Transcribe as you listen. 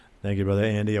Thank you, Brother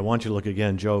Andy. I want you to look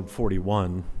again, Job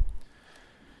 41.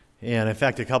 And in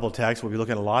fact, a couple of texts, we'll be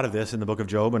looking at a lot of this in the book of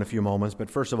Job in a few moments.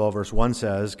 But first of all, verse 1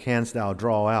 says, "Canst thou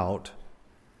draw out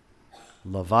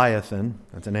Leviathan,"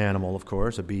 that's an animal, of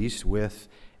course, a beast, "with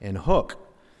an hook?"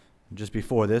 Just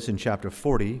before this, in chapter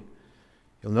 40,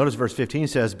 you'll notice verse 15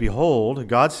 says, "Behold,"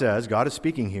 God says, God is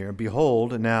speaking here,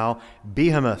 "Behold now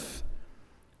Behemoth,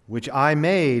 which I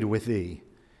made with thee.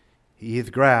 He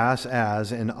eateth grass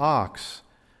as an ox."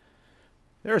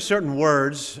 There are certain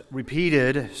words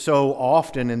repeated so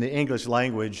often in the English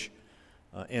language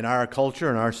in our culture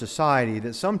and our society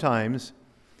that sometimes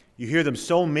you hear them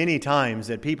so many times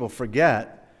that people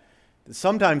forget that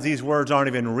sometimes these words aren't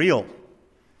even real,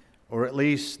 or at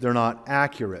least they're not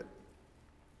accurate.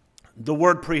 The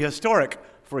word prehistoric,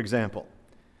 for example.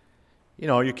 You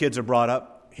know, your kids are brought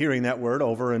up hearing that word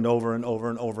over and over and over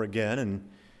and over again. And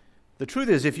the truth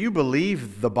is, if you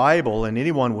believe the Bible, and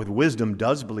anyone with wisdom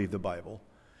does believe the Bible,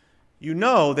 you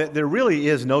know that there really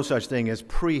is no such thing as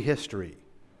prehistory.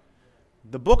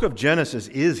 The book of Genesis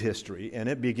is history, and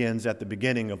it begins at the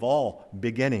beginning of all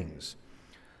beginnings.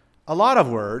 A lot of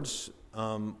words,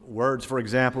 for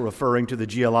example, referring to the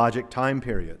geologic time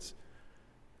periods,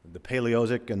 the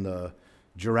Paleozoic and the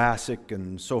Jurassic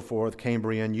and so forth,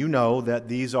 Cambrian, you know that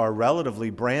these are relatively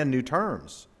brand new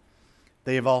terms.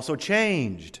 They have also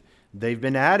changed. They've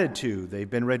been added to, they've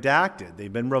been redacted,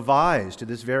 they've been revised to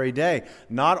this very day.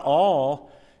 Not all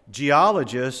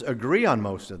geologists agree on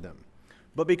most of them.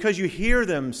 But because you hear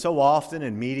them so often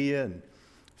in media and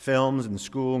films and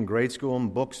school and grade school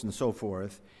and books and so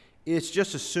forth, it's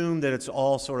just assumed that it's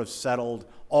all sort of settled,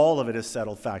 all of it is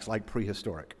settled facts, like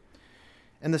prehistoric.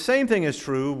 And the same thing is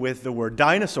true with the word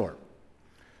dinosaur.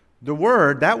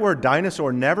 That word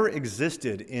dinosaur never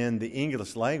existed in the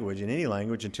English language, in any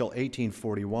language, until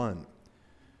 1841.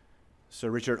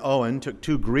 Sir Richard Owen took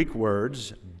two Greek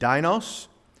words, dinos,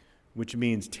 which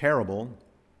means terrible,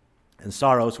 and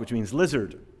sauros, which means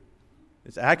lizard.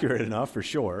 It's accurate enough for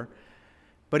sure.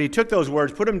 But he took those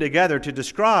words, put them together to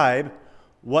describe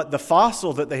what the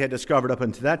fossil that they had discovered up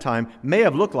until that time may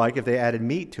have looked like if they added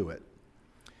meat to it.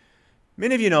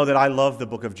 Many of you know that I love the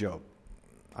book of Job.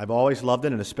 I've always loved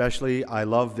it, and especially I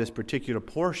love this particular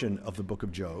portion of the book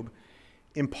of Job,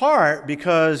 in part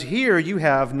because here you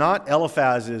have not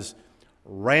Eliphaz's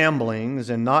ramblings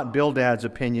and not Bildad's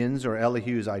opinions or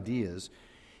Elihu's ideas.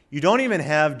 You don't even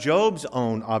have Job's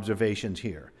own observations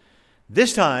here.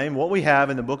 This time, what we have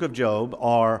in the book of Job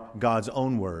are God's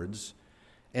own words,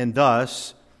 and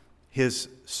thus his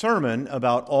sermon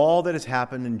about all that has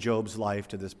happened in Job's life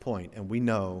to this point. And we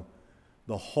know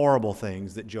the horrible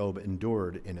things that Job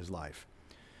endured in his life.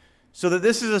 So that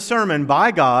this is a sermon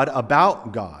by God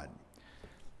about God.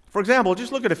 For example,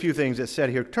 just look at a few things that's said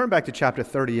here. Turn back to chapter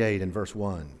 38 and verse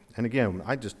 1. And again,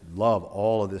 I just love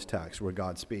all of this text where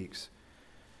God speaks.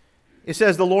 It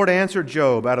says, "The Lord answered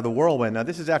Job out of the whirlwind." Now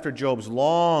this is after Job's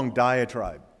long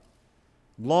diatribe.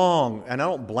 Long, and I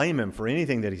don't blame him for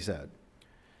anything that he said.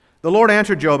 "The Lord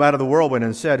answered Job out of the whirlwind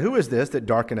and said, Who is this that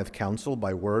darkeneth counsel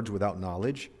by words without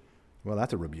knowledge?" Well,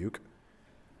 that's a rebuke.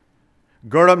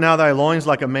 "Gird up now thy loins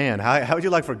like a man." How would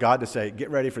you like for God to say, get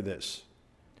ready for this?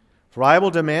 "For I will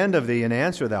demand of thee, and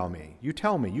answer thou me. You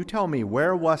tell me,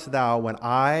 where wast thou when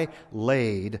I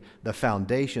laid the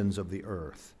foundations of the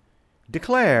earth?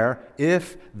 Declare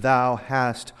if thou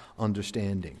hast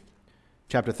understanding."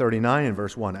 Chapter 39 and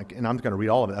verse 1. And I'm going to read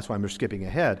all of it. That's why I'm just skipping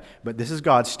ahead. But this is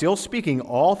God still speaking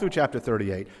all through chapter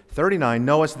 38. 39,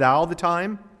 "Knowest thou the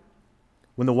time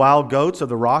when the wild goats of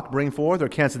the rock bring forth? Or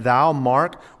canst thou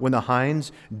mark when the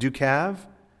hinds do calve?"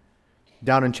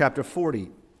 Down in chapter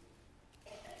 40,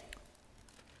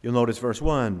 you'll notice verse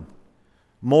 1.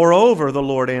 "Moreover, the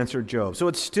Lord answered Job." So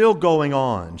it's still going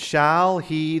on. "Shall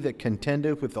he that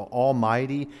contendeth with the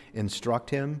Almighty instruct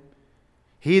him?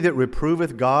 He that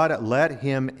reproveth God, let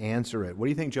him answer it." What do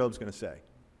you think Job's going to say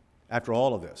after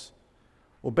all of this?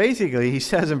 Well, basically, he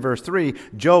says in verse 3,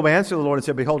 Job answered the Lord and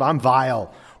said, "Behold, I'm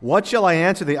vile. What shall I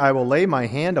answer thee? I will lay my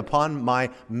hand upon my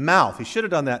mouth." He should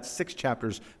have done that 6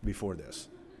 chapters before this.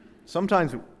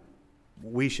 Sometimes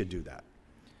we should do that.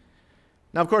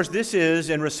 Now, of course, this is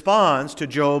in response to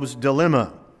Job's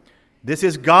dilemma. This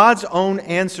is God's own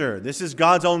answer. This is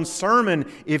God's own sermon,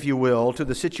 if you will, to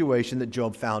the situation that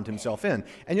Job found himself in.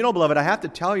 And you know, beloved, I have to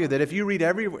tell you that if you read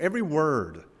every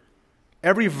word,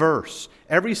 every verse,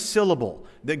 every syllable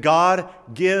that God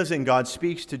gives and God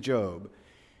speaks to Job,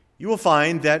 you will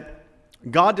find that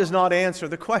God does not answer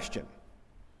the question,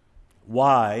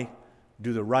 why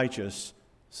do the righteous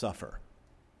suffer?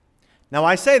 Now,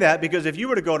 I say that because if you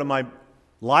were to go to my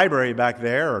library back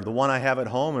there, or the one I have at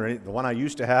home, or the one I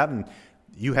used to have, and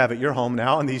you have at your home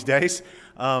now in these days,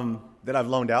 that I've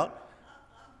loaned out,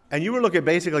 and you were looking at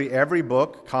basically every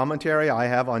book, commentary I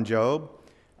have on Job,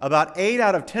 about 8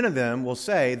 out of 10 of them will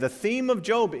say the theme of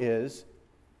Job is,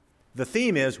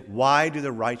 why do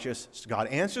the righteous, God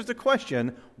answers the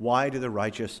question, why do the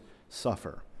righteous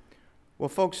suffer? Well,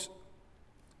 folks,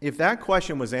 if that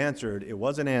question was answered, it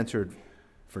wasn't answered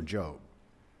for Job.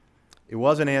 It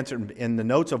wasn't answered. In the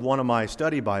notes of one of my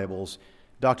study Bibles,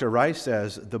 Dr. Rice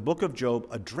says the book of Job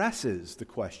addresses the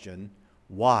question,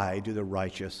 why do the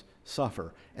righteous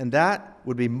suffer? And that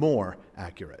would be more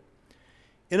accurate.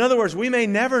 In other words, we may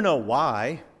never know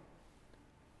why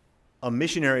a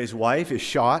missionary's wife is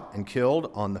shot and killed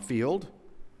on the field.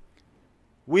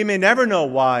 We may never know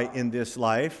why in this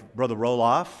life Brother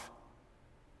Roloff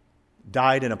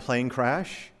died in a plane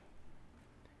crash.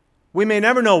 We may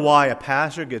never know why a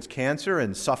pastor gets cancer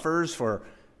and suffers for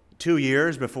 2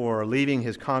 years before leaving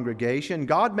his congregation.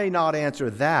 God may not answer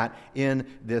that in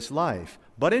this life.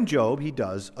 But in Job, he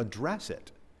does address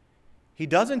it. He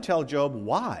doesn't tell Job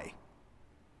why.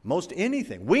 Most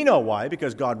anything. We know why,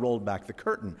 because God rolled back the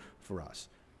curtain for us.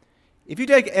 If you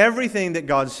take everything that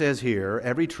God says here,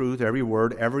 every truth, every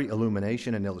word, every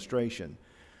illumination and illustration,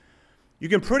 you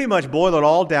can pretty much boil it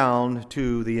all down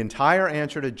to the entire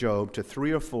answer to Job to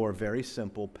 3 or 4 very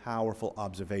simple, powerful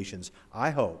observations.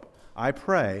 I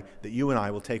pray that you and I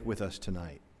will take with us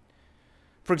tonight.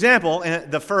 For example,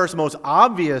 the first most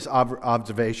obvious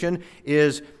observation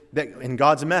is that in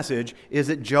God's message is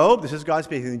that Job, this is God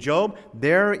speaking, Job,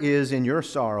 there is in your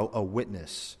sorrow a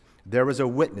witness. There is a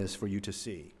witness for you to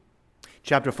see.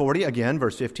 Chapter 40, again,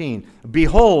 verse 15.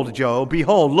 Behold, Job,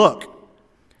 behold, look.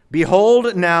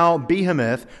 Behold now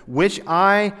Behemoth, which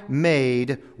I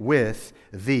made with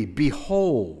thee.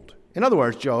 Behold. In other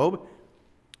words, Job,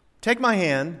 take my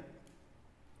hand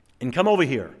and come over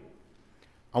here.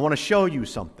 I want to show you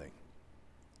something.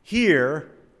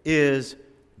 Here is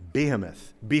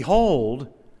Behemoth.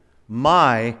 Behold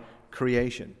my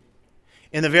creation.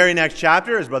 In the very next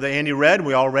chapter, as Brother Andy read,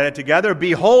 we all read it together,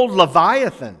 behold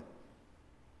Leviathan.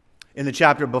 In the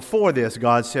chapter before this,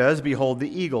 God says, behold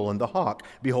the eagle and the hawk.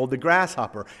 Behold the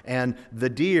grasshopper and the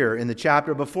deer. In the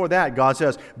chapter before that, God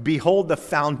says, behold the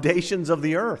foundations of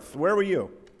the earth. Where were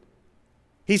you?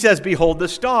 He says, behold the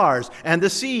stars and the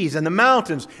seas and the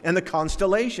mountains and the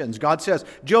constellations. God says,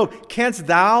 Job, canst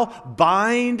thou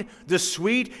bind the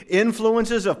sweet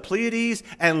influences of Pleiades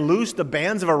and loose the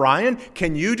bands of Orion?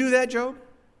 Can you do that, Job?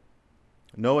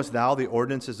 Knowest thou the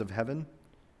ordinances of heaven?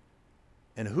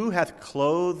 And who hath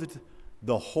clothed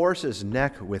the horse's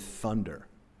neck with thunder?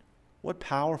 What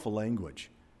powerful language.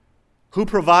 Who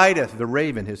provideth the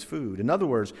raven his food? In other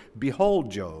words,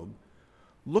 behold, Job,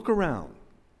 look around.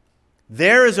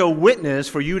 There is a witness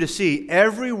for you to see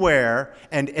everywhere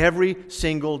and every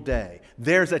single day.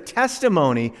 There's a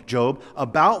testimony, Job,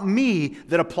 about me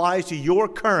that applies to your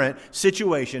current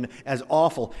situation, as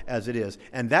awful as it is.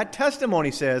 And that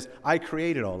testimony says, I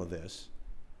created all of this.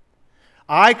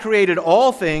 I created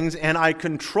all things, and I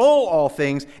control all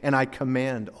things, and I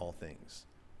command all things.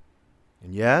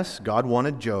 And yes, God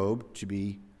wanted Job to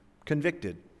be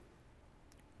convicted,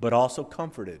 but also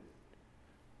comforted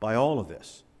by all of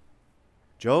this.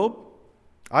 Job,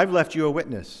 I've left you a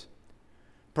witness.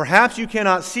 Perhaps you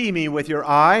cannot see me with your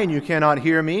eye, and you cannot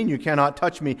hear me, and you cannot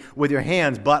touch me with your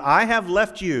hands, but I have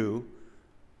left you,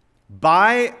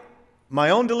 by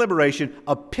my own deliberation,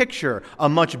 a picture, a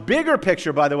much bigger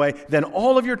picture, by the way, than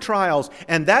all of your trials.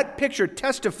 And that picture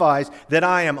testifies that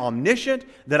I am omniscient,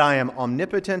 that I am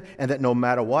omnipotent, and that no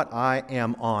matter what, I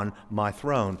am on my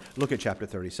throne. Look at chapter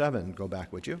 37. Go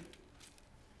back, would you?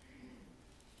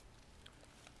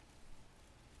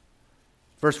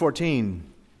 Verse 14,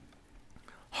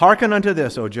 hearken unto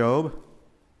this, O Job,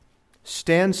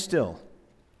 stand still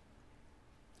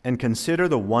and consider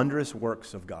the wondrous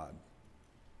works of God.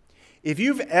 If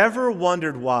you've ever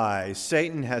wondered why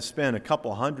Satan has spent a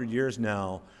couple hundred years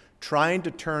now trying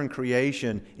to turn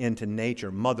creation into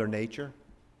nature, Mother Nature,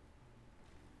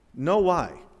 know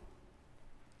why.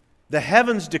 The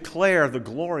heavens declare the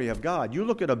glory of God. You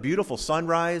look at a beautiful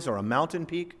sunrise or a mountain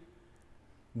peak,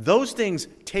 those things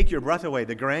take your breath away.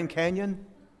 The Grand Canyon,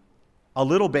 a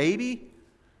little baby.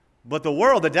 But the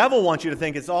world, the devil wants you to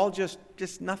think it's all just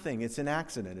nothing. It's an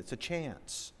accident. It's a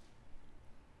chance.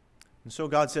 And so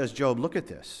God says, Job, look at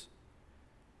this.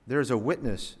 There's a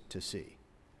witness to see.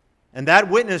 And that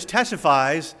witness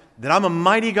testifies that I'm a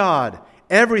mighty God.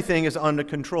 Everything is under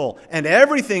control. And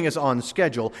everything is on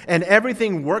schedule. And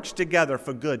everything works together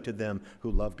for good to them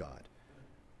who love God.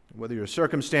 Whether your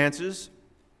circumstances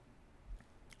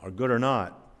are good or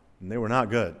not, and they were not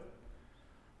good,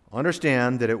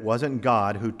 understand that it wasn't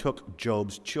God who took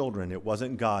Job's children. It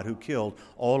wasn't God who killed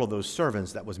all of those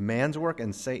servants. That was man's work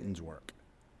and Satan's work.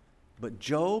 But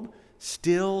Job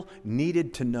still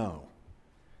needed to know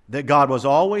that God was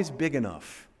always big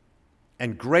enough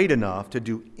and great enough to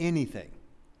do anything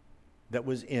that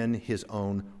was in his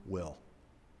own will.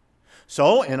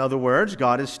 So, in other words,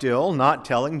 God is still not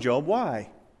telling Job why.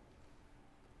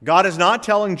 God is not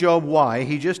telling Job why.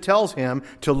 He just tells him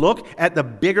to look at the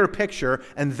bigger picture,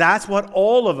 and that's what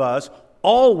all of us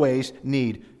always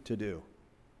need to do.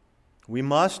 We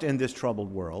must, in this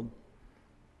troubled world,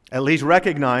 at least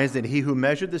recognize that he who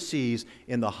measured the seas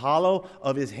in the hollow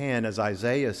of his hand, as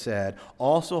Isaiah said,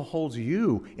 also holds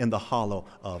you in the hollow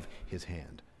of his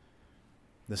hand.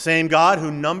 The same God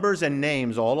who numbers and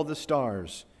names all of the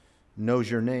stars knows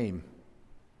your name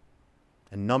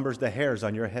and numbers the hairs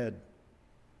on your head.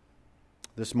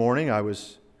 This morning I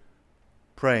was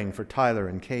praying for Tyler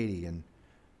and Katie, and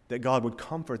that God would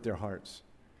comfort their hearts,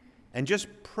 and just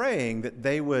praying that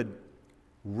they would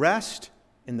rest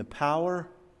in the power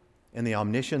and the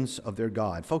omniscience of their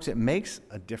God. Folks, it makes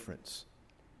a difference.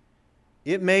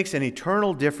 It makes an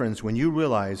eternal difference when you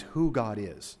realize who God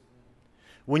is,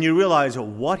 when you realize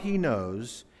what he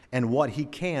knows and what he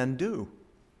can do.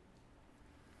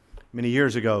 Many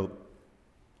years ago,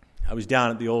 I was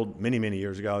down at the old, many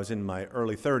years ago, I was in my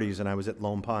early 30s, and I was at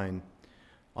Lone Pine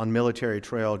on Military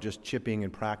Trail just chipping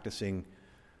and practicing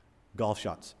golf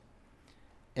shots.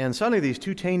 And suddenly these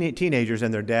two teenagers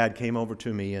and their dad came over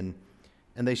to me, and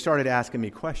they started asking me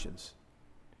questions.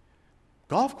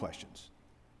 Golf questions.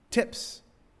 Tips.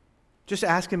 Just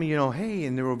asking me, hey,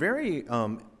 and they were very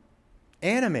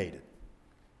animated,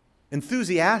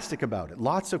 enthusiastic about it.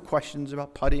 Lots of questions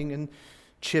about putting and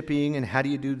chipping and how do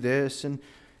you do this, and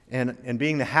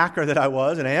being the hacker that I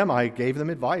was and am, I gave them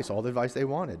advice, all the advice they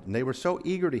wanted. And they were so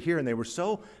eager to hear, and they were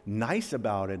so nice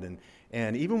about it.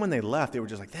 And even when they left, they were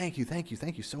just like, thank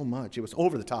you so much. It was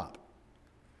over the top.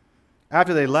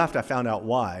 After they left, I found out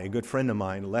why. A good friend of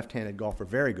mine, a left-handed golfer,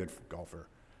 very good golfer,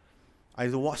 I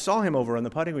saw him over on the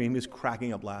putting green. He was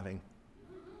cracking up laughing.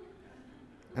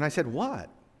 And I said, what?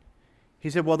 He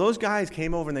said, well, those guys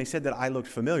came over and they said that I looked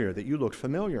familiar, that you looked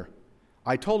familiar.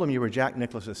 I told them you were Jack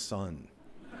Nicklaus's son.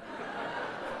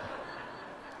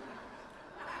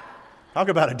 Talk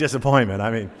about a disappointment.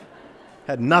 I mean,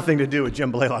 had nothing to do with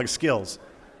Jim Blalock's skills.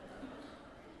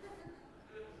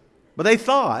 But they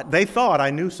thought I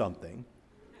knew something.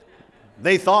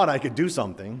 They thought I could do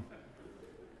something.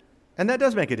 And that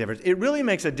does make a difference. It really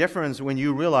makes a difference when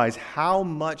you realize how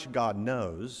much God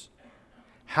knows,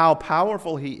 how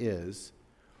powerful he is,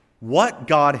 what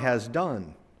God has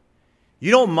done.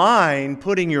 You don't mind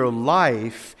putting your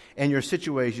life and your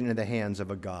situation in the hands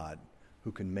of a God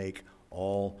who can make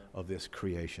all of this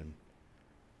creation.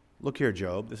 Look here,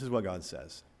 Job. This is what God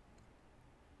says.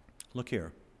 Look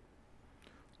here.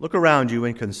 Look around you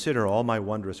and consider all my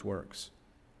wondrous works.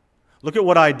 Look at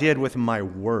what I did with my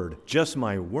word, just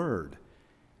my word,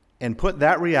 and put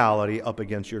that reality up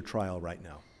against your trial right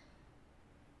now.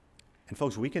 And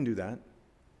folks, we can do that.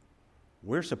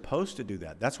 We're supposed to do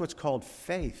that. That's what's called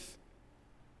faith.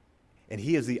 And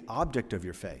he is the object of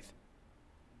your faith.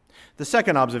 The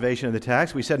second observation of the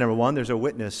text, we said, number one, there's a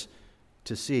witness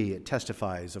to see. It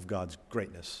testifies of God's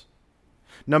greatness.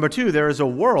 Number two, there is a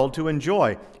world to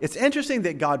enjoy. It's interesting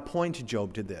that God points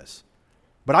Job to this.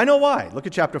 But I know why. Look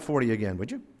at chapter 40 again,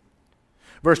 would you?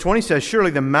 Verse 20 says,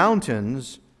 surely the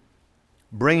mountains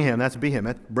bring him, that's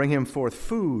Behemoth, bring him forth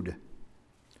food,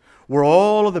 where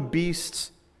all of the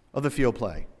beasts of the field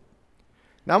play.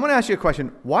 Now I'm going to ask you a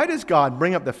question. Why does God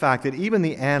bring up the fact that even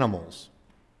the animals,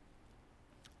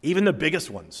 even the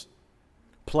biggest ones,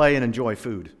 play and enjoy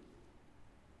food?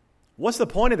 What's the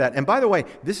point of that? And by the way,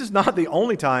 this is not the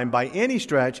only time by any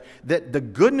stretch that the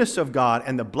goodness of God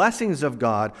and the blessings of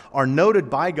God are noted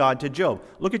by God to Job.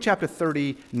 Look at chapter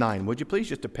 39, would you please?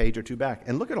 Just a page or two back.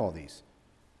 And look at all these.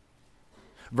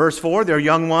 Verse 4, their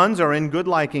young ones are in good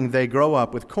liking. They grow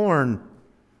up with corn.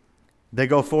 They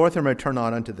go forth and return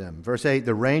not unto them. Verse 8,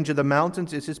 the range of the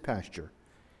mountains is his pasture.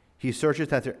 He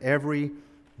searcheth after every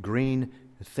green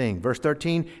thing. Verse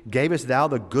 13, gavest thou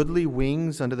the goodly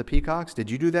wings unto the peacocks?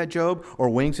 Did you do that, Job? Or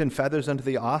wings and feathers unto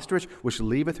the ostrich, which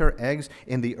leaveth her eggs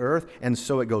in the earth? And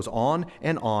so it goes on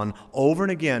and on, over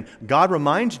and again. God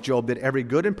reminds Job that every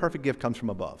good and perfect gift comes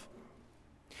from above.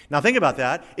 Now think about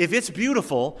that. If it's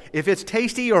beautiful, if it's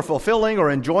tasty or fulfilling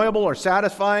or enjoyable or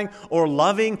satisfying or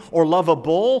loving or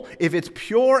lovable, if it's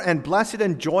pure and blessed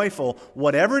and joyful,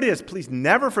 whatever it is, please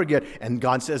never forget, and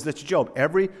God says this to Job,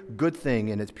 every good thing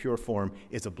in its pure form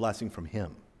is a blessing from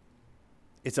him.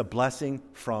 It's a blessing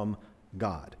from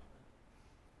God.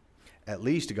 At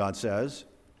least, God says,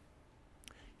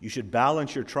 you should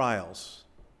balance your trials.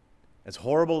 As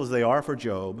horrible as they are for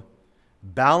Job,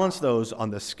 balance those on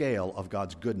the scale of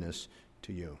God's goodness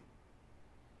to you.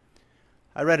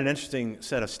 I read an interesting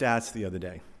set of stats the other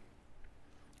day,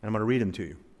 and I'm going to read them to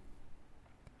you.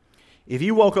 If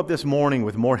you woke up this morning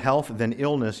with more health than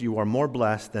illness, you are more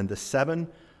blessed than the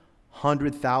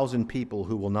 700,000 people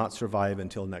who will not survive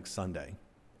until next Sunday.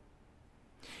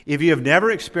 If you have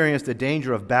never experienced the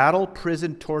danger of battle,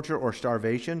 prison, torture, or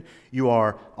starvation, you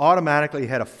are automatically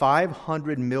ahead of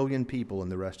 500 million people in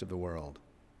the rest of the world.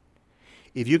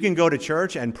 If you can go to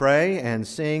church and pray and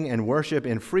sing and worship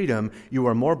in freedom, you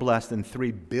are more blessed than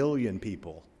 3 billion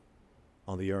people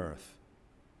on the earth.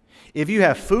 If you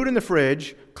have food in the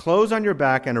fridge, clothes on your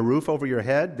back, and a roof over your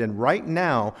head, then right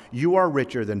now you are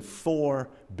richer than 4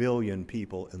 billion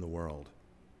people in the world.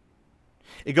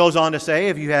 It goes on to say,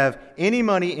 if you have any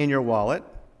money in your wallet,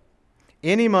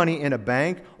 any money in a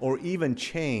bank, or even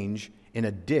change in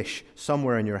a dish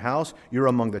somewhere in your house, you're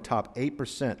among the top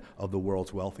 8% of the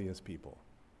world's wealthiest people.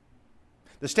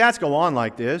 The stats go on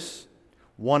like this,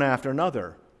 one after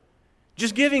another,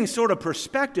 just giving sort of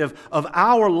perspective of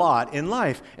our lot in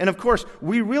life. And of course,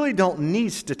 we really don't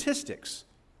need statistics.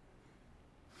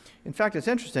 In fact, it's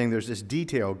interesting, there's this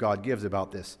detail God gives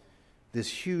about this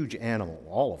huge animal,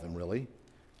 all of them really.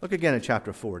 Look again at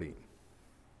chapter 40.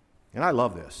 And I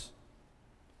love this.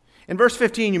 In verse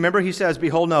 15, you remember he says,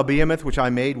 "Behold now Behemoth, which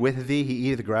I made with thee, he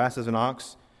eateth grass as an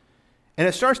ox." And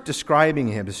it starts describing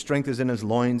him. His strength is in his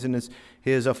loins, and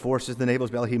his force is the navel of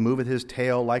his belly. He moveth his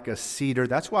tail like a cedar.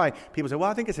 That's why people say,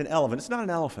 well, I think it's an elephant. It's not an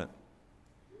elephant.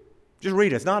 Just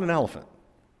read it. It's not an elephant.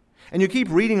 And you keep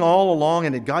reading all along,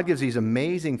 and God gives these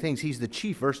amazing things. He's the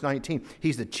chief, verse 19.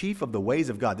 He's the chief of the ways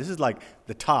of God. This is like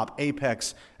the top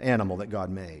apex animal that God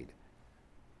made.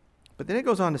 But then it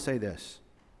goes on to say this.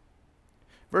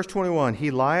 Verse 21,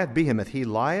 he lieth, Behemoth, he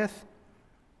lieth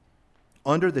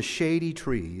under the shady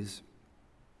trees,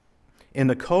 in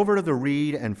the covert of the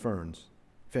reed and fins.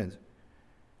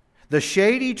 The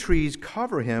shady trees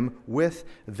cover him with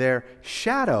their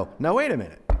shadow. Now wait a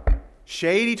minute.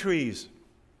 Shady trees.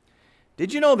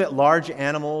 Did you know that large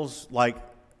animals like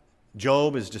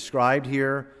Job is described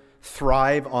here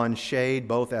thrive on shade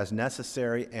both as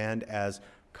necessary and as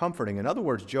comforting? In other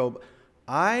words, Job,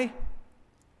 I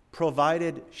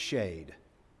provided shade.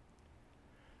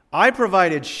 I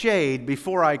provided shade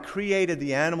before I created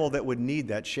the animal that would need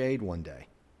that shade one day.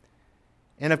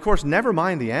 And of course, never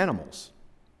mind the animals.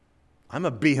 I'm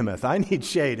a behemoth. I need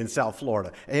shade in South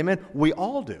Florida. Amen? We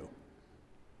all do.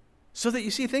 So that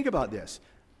you see, think about this.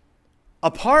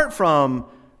 Apart from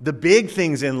the big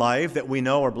things in life that we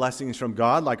know are blessings from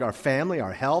God, like our family,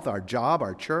 our health, our job,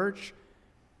 our church,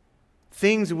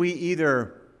 things we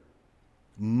either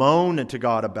moan to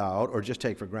God about or just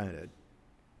take for granted.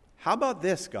 How about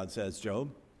this, God says,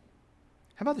 Job?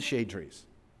 How about the shade trees?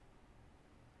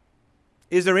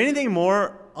 Is there anything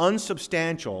more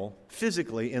unsubstantial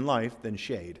physically in life than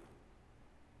shade?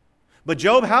 But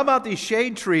Job, how about these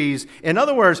shade trees? In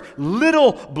other words,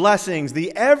 little blessings,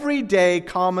 the everyday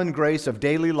common grace of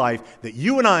daily life that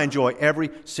you and I enjoy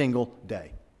every single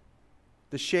day.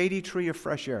 The shady tree of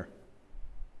fresh air,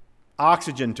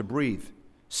 oxygen to breathe,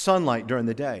 sunlight during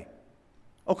the day.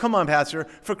 Oh, come on, Pastor,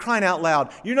 for crying out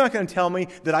loud. You're not going to tell me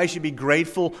that I should be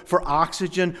grateful for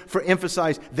oxygen, for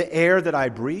emphasize the air that I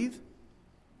breathe?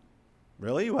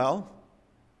 Really? Well,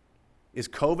 is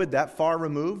COVID that far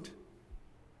removed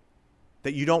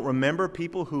that you don't remember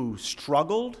people who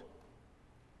struggled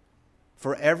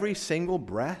for every single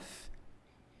breath?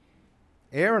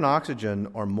 Air and oxygen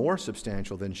are more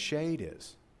substantial than shade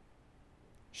is.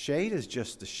 Shade is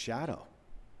just the shadow,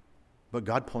 but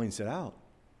God points it out.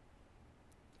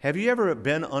 Have you ever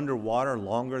been underwater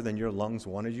longer than your lungs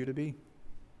wanted you to be?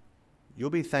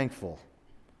 You'll be thankful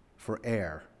for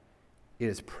air. It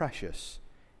is precious.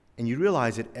 And you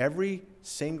realize that every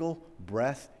single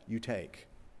breath you take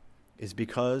is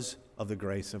because of the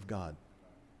grace of God.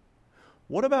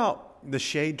 What about the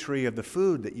shade tree of the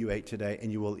food that you ate today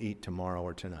and you will eat tomorrow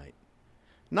or tonight?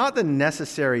 Not the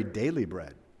necessary daily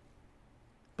bread,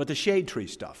 but the shade tree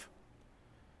stuff.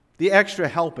 The extra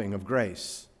helping of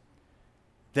grace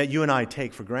that you and I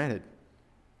take for granted.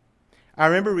 I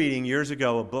remember reading years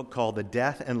ago a book called The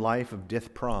Death and Life of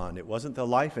Dith Pran. It wasn't the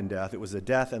life and death, it was the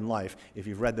death and life. If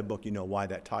you've read the book, you know why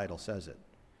that title says it.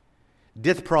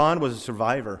 Dith Pran was a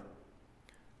survivor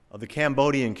of the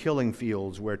Cambodian killing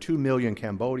fields where 2 million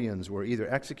Cambodians were either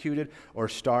executed or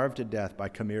starved to death by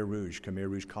Khmer Rouge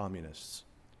communists.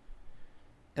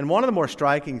 And one of the more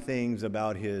striking things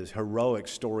about his heroic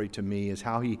story to me is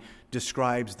how he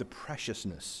describes the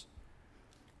preciousness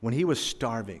when he was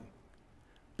starving,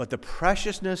 but the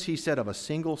preciousness, he said, of a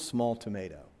single small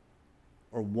tomato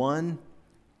or one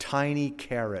tiny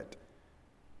carrot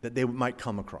that they might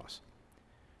come across.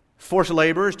 Forced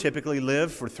laborers typically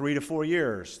live for 3 to 4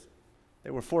 years.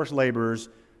 They were forced laborers.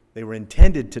 They were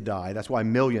intended to die. That's why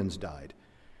millions died.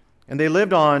 And they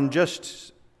lived on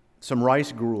just some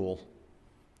rice gruel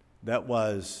that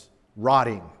was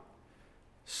rotting,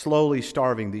 slowly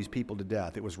starving these people to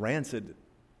death. It was rancid.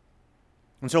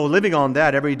 And so living on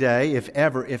that every day, if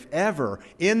ever,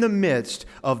 in the midst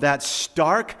of that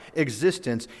stark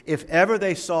existence, if ever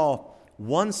they saw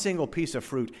one single piece of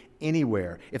fruit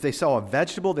anywhere, if they saw a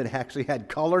vegetable that actually had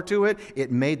color to it,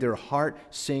 it made their heart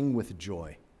sing with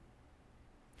joy.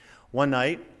 One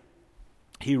night,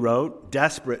 he wrote,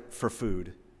 desperate for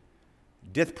food,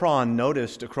 Dithpron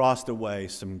noticed across the way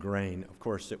some grain. Of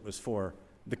course, it was for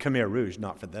the Khmer Rouge,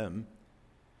 not for them.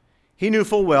 He knew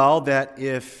full well that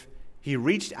if he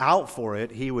reached out for it,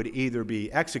 he would either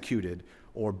be executed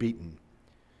or beaten.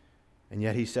 And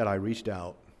yet he said, I reached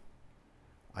out.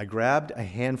 I grabbed a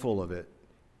handful of it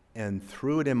and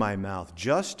threw it in my mouth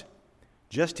just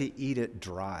to eat it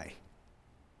dry.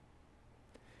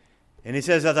 And he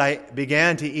says, as I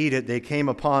began to eat it, they came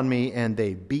upon me and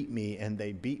they beat me and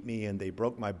they beat me and they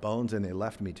broke my bones and they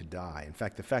left me to die. In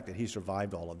fact, the fact that he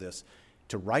survived all of this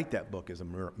to write that book is a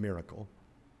miracle.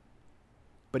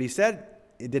 But he said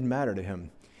it didn't matter to him.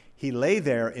 He lay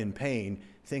there in pain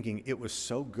thinking it was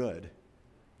so good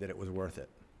that it was worth it.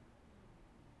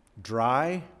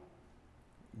 Dry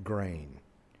grain.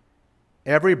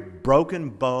 Every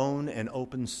broken bone and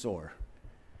open sore.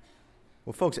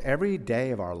 Well, folks, every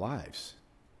day of our lives,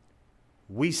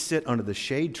 we sit under the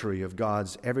shade tree of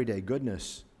God's everyday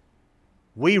goodness.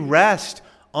 We rest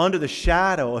under the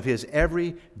shadow of his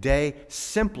everyday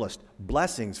simplest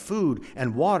blessings, food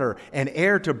and water and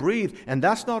air to breathe. And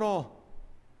that's not all.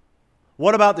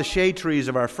 What about the shade trees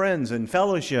of our friends and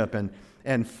fellowship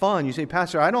and fun? You say,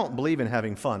 Pastor, I don't believe in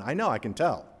having fun. I know, I can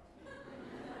tell.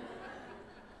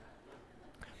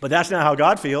 But that's not how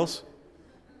God feels.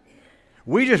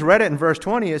 We just read it in verse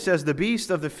 20. It says, the beasts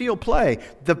of the field play.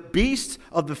 The beasts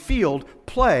of the field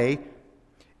play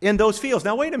in those fields.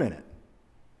 Now, wait a minute.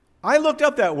 I looked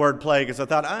up that word play because I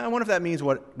thought, I wonder if that means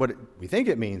what we think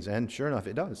it means. And sure enough,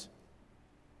 it does.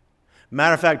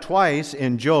 Matter of fact, twice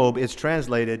in Job, it's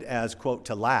translated as, quote,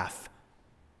 to laugh.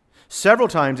 Several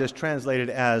times it's translated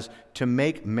as to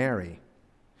make merry.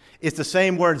 It's the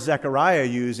same word Zechariah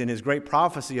used in his great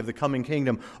prophecy of the coming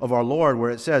kingdom of our Lord, where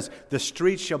it says, the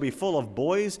streets shall be full of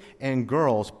boys and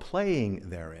girls playing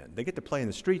therein. They get to play in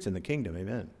the streets in the kingdom,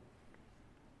 amen.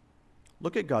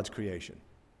 Look at God's creation.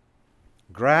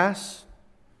 Grass,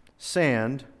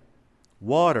 sand,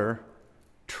 water,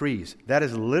 trees. That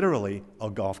is literally a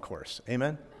golf course,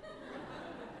 amen?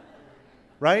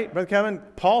 Right, Brother Kevin?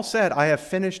 Paul said, I have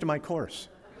finished my course.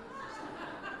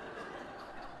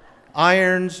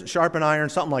 Irons, sharpen iron,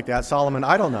 something like that. Solomon,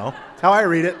 I don't know. That's how I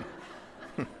read it.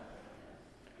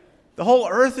 The whole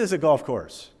earth is a golf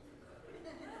course.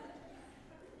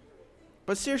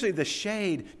 But seriously, the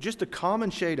shade, just the common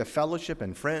shade of fellowship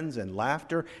and friends and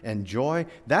laughter and joy,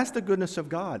 that's the goodness of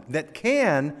God that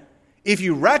can, if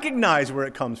you recognize where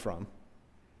it comes from,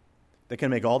 that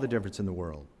can make all the difference in the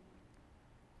world.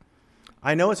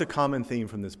 I know it's a common theme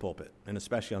from this pulpit, and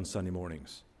especially on Sunday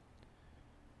mornings.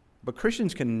 But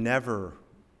Christians can never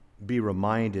be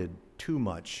reminded too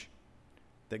much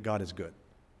that God is good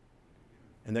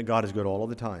and that God is good all of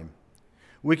the time.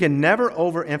 We can never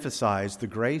overemphasize the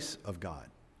grace of God.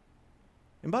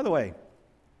 And by the way,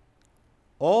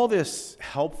 all this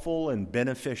helpful and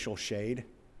beneficial shade,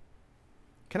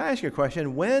 can I ask you a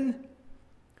question?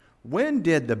 When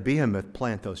did the Behemoth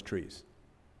plant those trees?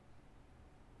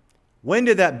 When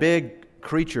did that big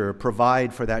creature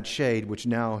provide for that shade which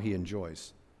now he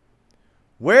enjoys?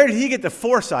 Where did he get the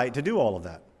foresight to do all of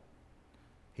that?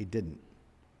 He didn't.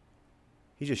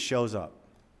 He just shows up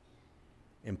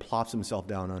and plops himself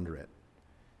down under it.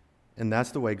 And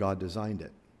that's the way God designed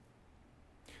it.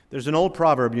 There's an old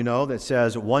proverb, that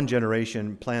says one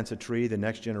generation plants a tree, the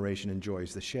next generation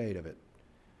enjoys the shade of it.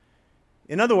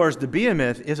 In other words, the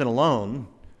Behemoth isn't alone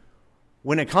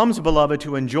when it comes, beloved,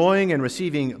 to enjoying and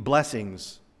receiving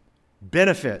blessings,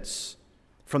 benefits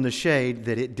from the shade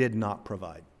that it did not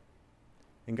provide.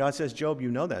 And God says, Job,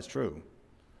 that's true.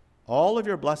 All of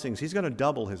your blessings, he's going to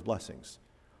double his blessings.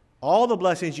 All the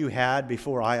blessings you had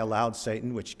before I allowed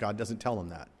Satan, which God doesn't tell him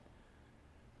that,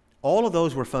 all of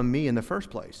those were from me in the first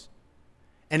place.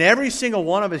 And every single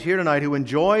one of us here tonight who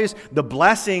enjoys the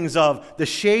blessings of the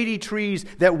shady trees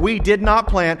that we did not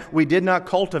plant, we did not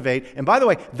cultivate. And by the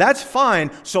way, that's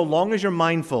fine so long as you're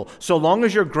mindful, so long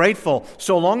as you're grateful,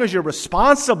 so long as you're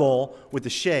responsible with the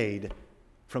shade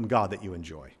from God that you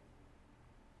enjoy.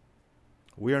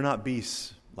 We are not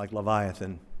beasts like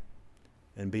Leviathan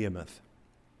and Behemoth.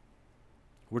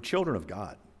 We're children of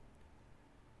God.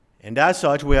 And as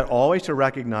such, we ought always to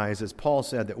recognize, as Paul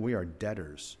said, that we are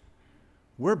debtors.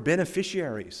 We're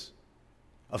beneficiaries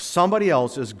of somebody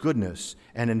else's goodness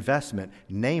and investment,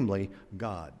 namely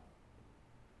God.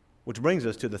 Which brings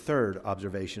us to the third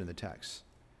observation of the text.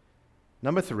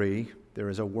 Number 3, there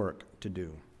is a work to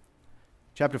do.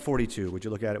 Chapter 42, would you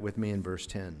look at it with me in verse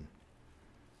 10?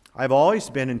 I've always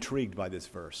been intrigued by this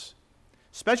verse,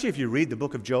 especially if you read the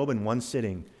book of Job in one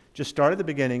sitting. Just start at the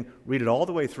beginning, read it all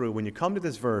the way through. When you come to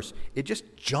this verse, it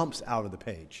just jumps out of the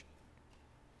page.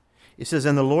 It says,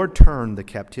 and the Lord turned the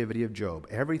captivity of Job,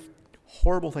 every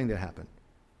horrible thing that happened,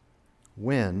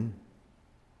 when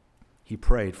he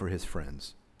prayed for his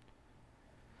friends.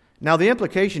 Now, the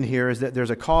implication here is that there's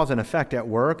a cause and effect at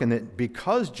work, and that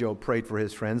because Job prayed for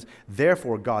his friends,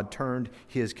 therefore God turned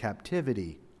his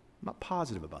captivity. I'm not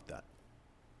positive about that.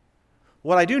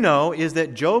 What I do know is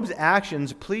that Job's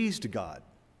actions pleased God.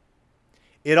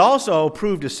 It also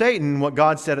proved to Satan what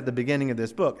God said at the beginning of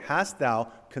this book. Hast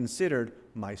thou considered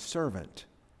my servant,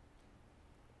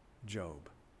 Job?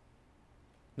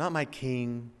 Not my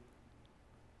king,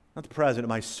 not the president,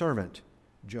 my servant,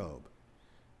 Job.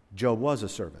 Job was a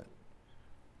servant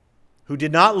who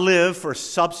did not live for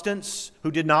substance,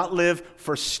 who did not live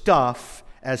for stuff,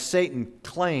 as Satan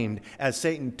claimed, as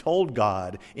Satan told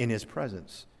God in his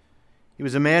presence. He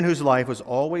was a man whose life was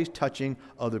always touching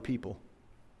other people.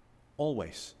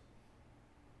 Always.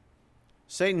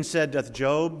 Satan said, doth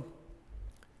Job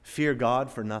fear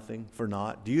God for nothing, for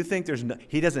naught? Do you think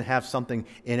he doesn't have something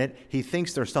in it? He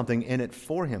thinks there's something in it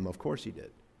for him. Of course he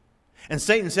did. And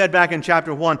Satan said back in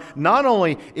chapter 1, not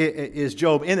only is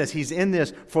Job in this, he's in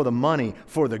this for the money,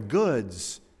 for the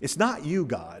goods. It's not you,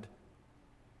 God.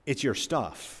 It's your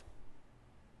stuff.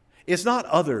 It's not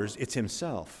others, it's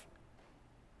himself.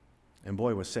 And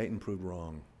boy, was Satan proved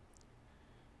wrong.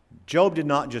 Job did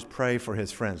not just pray for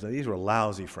his friends. Now, these were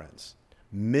lousy friends.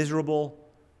 Miserable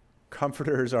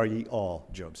comforters are ye all,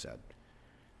 Job said.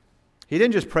 He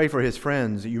didn't just pray for his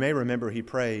friends. You may remember he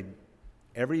prayed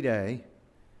every day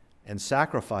and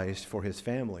sacrificed for his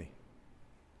family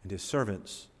and his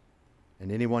servants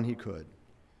and anyone he could.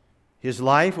 His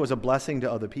life was a blessing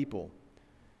to other people.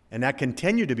 And that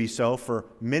continued to be so for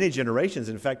many generations.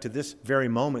 In fact, to this very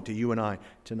moment, to you and I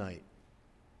tonight.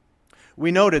 We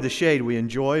noted the shade we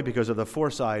enjoy because of the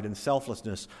foresight and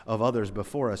selflessness of others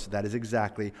before us. That is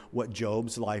exactly what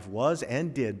Job's life was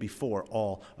and did before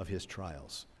all of his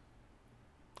trials.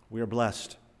 We are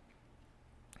blessed.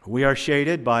 We are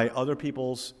shaded by other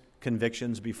people's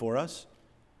convictions before us,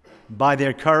 by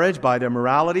their courage, by their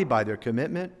morality, by their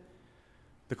commitment.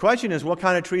 The question is, what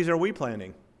kind of trees are we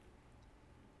planting?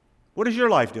 What is your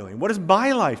life doing? What is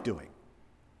my life doing?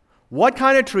 What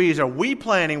kind of trees are we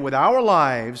planting with our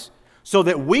lives so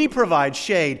that we provide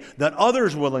shade that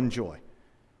others will enjoy,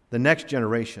 the next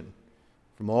generation,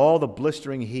 from all the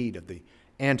blistering heat of the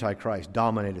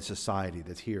Antichrist-dominated society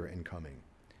that's here and coming?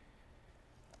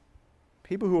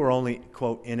 People who are only,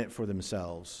 quote, in it for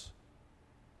themselves,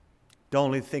 don't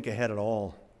only think ahead at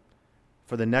all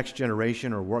for the next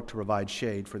generation or work to provide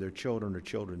shade for their children or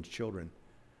children's children.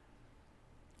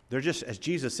 They're just, as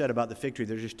Jesus said about the fig tree,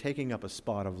 they're just taking up a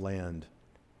spot of land.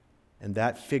 And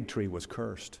that fig tree was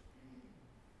cursed.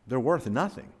 They're worth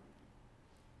nothing.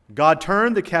 God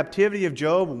turned the captivity of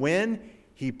Job when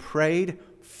he prayed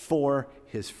for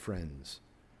his friends.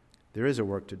 There is a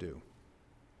work to do.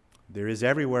 There is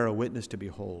everywhere a witness to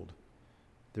behold.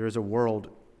 There is a world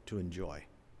to enjoy.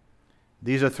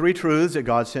 These are three truths that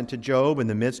God sent to Job in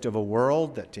the midst of a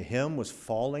world that to him was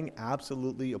falling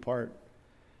absolutely apart.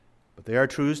 But they are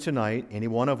truths tonight, any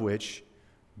one of which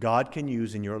God can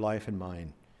use in your life and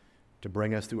mine to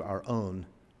bring us through our own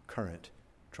current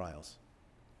trials.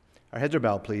 Our heads are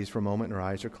bowed, please, for a moment, and our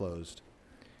eyes are closed.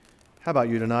 How about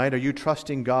you tonight? Are you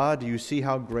trusting God? Do you see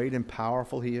how great and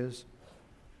powerful He is?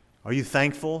 Are you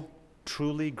thankful,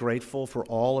 truly grateful for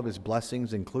all of His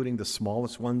blessings, including the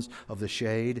smallest ones of the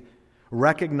shade?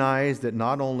 Recognize that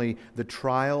not only the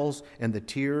trials and the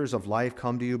tears of life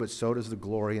come to you, but so does the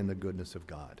glory and the goodness of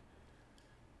God.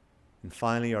 And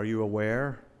finally, are you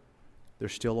aware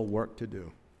there's still a work to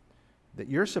do? That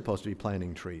you're supposed to be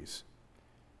planting trees.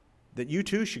 That you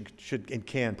too should and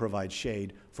can provide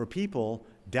shade for people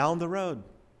down the road.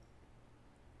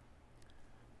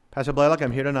 Pastor Blalock,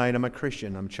 I'm here tonight. I'm a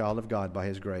Christian. I'm a child of God by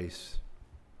His grace.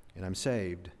 And I'm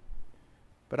saved.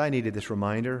 But I needed this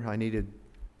reminder. I needed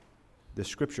this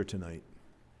scripture tonight.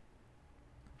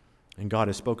 And God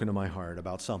has spoken to my heart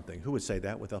about something. Who would say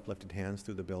that with uplifted hands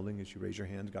through the building as you raise your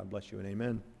hands? God bless you and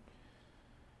amen.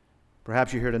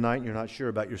 Perhaps you're here tonight and you're not sure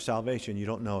about your salvation. You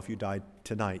don't know if you died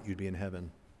tonight, you'd be in heaven.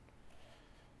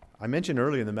 I mentioned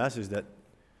earlier in the message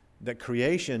that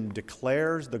creation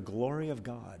declares the glory of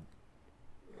God.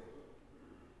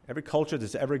 Every culture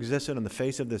that's ever existed on the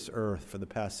face of this earth for the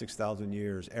past 6,000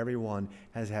 years, everyone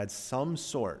has had some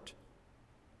sort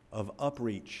of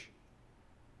upreach.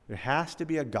 There has to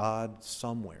be a God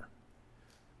somewhere.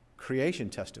 Creation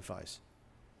testifies.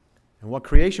 And what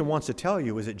creation wants to tell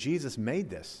you is that Jesus made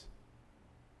this.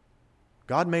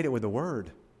 God made it with the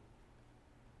Word.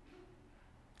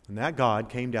 And that God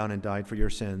came down and died for your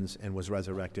sins and was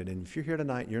resurrected. And if you're here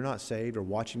tonight, you're not saved or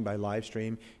watching by live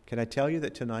stream, can I tell you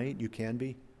that tonight you can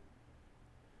be?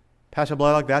 Pastor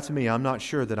Blalock, that's me. I'm not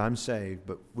sure that I'm saved,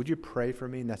 but would you pray for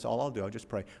me? And that's all I'll do. I'll just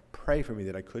pray. Pray for me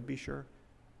that I could be sure.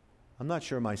 I'm not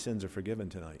sure my sins are forgiven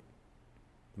tonight.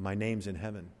 My name's in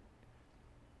heaven.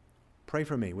 Pray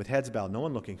for me with heads bowed, no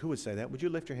one looking. Who would say that? Would you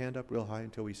lift your hand up real high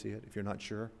until we see it if you're not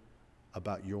sure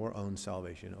about your own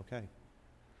salvation? Okay.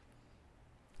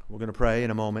 We're going to pray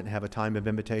in a moment and have a time of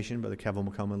invitation. Brother Kevin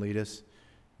will come and lead us.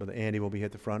 Brother Andy will be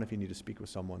at the front if you need to speak with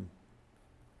someone.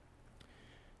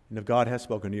 And if God has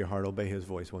spoken to your heart, obey His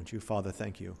voice, won't you? Father,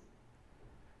 thank you.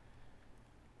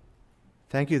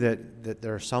 Thank you that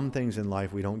there are some things in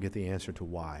life we don't get the answer to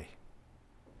why.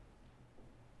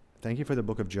 Thank you for the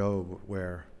book of Job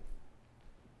where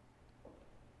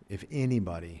if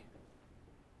anybody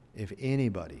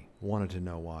wanted to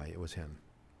know why, it was him.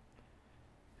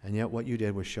 And yet what you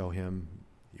did was show him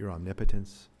your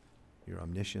omnipotence, your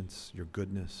omniscience, your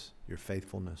goodness, your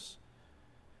faithfulness.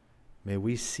 May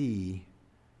we see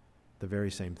the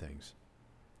very same things.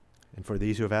 And for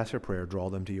these who have asked for prayer, draw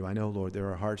them to you. I know, Lord,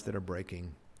 there are hearts that are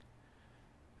breaking.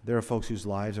 There are folks whose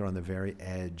lives are on the very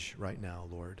edge right now,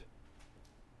 Lord.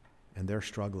 And they're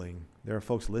struggling. There are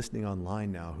folks listening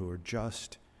online now who are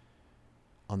just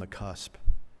on the cusp.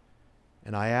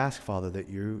 And I ask, Father, that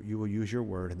you will use your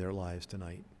word in their lives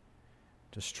tonight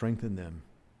to strengthen them,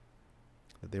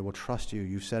 that they will trust you.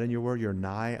 You said in your word, you're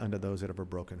nigh unto those that have a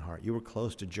broken heart. You were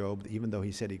close to Job, even though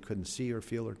he said he couldn't see or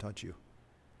feel or touch you.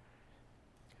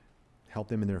 Help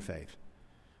them in their faith.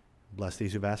 Bless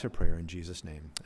these who've asked for prayer in Jesus' name.